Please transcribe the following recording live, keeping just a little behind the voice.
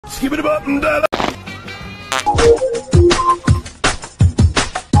Skip it up and down.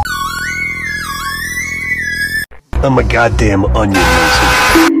 I'm a goddamn onion,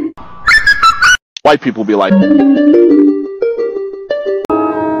 Mason. White people be like,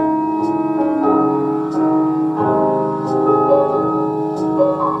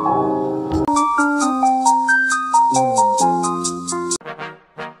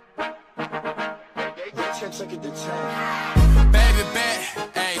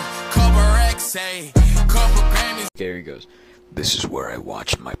 Gary goes, "This is where I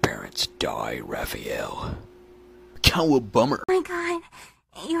watched my parents die, Raphael." Cowabummer. Oh my god,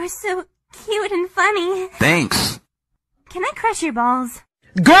 you're so cute and funny. Thanks. Can I crush your balls?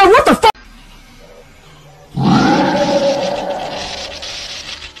 Girl, what the fuck?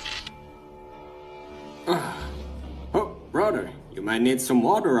 Oh, brother, you might need some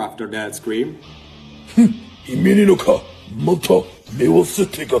water after that scream.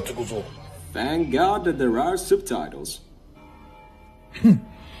 Thank God that there are subtitles.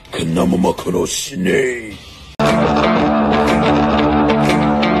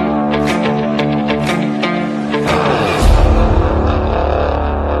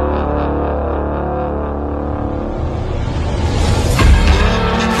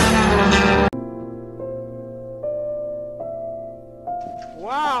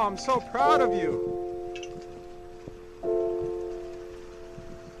 Wow, I'm so proud of you.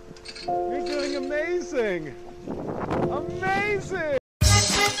 You're doing amazing. Amazing.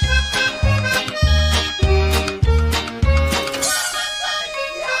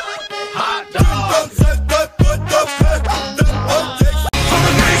 Hot dogs! From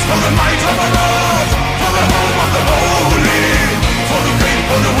the base, from the might of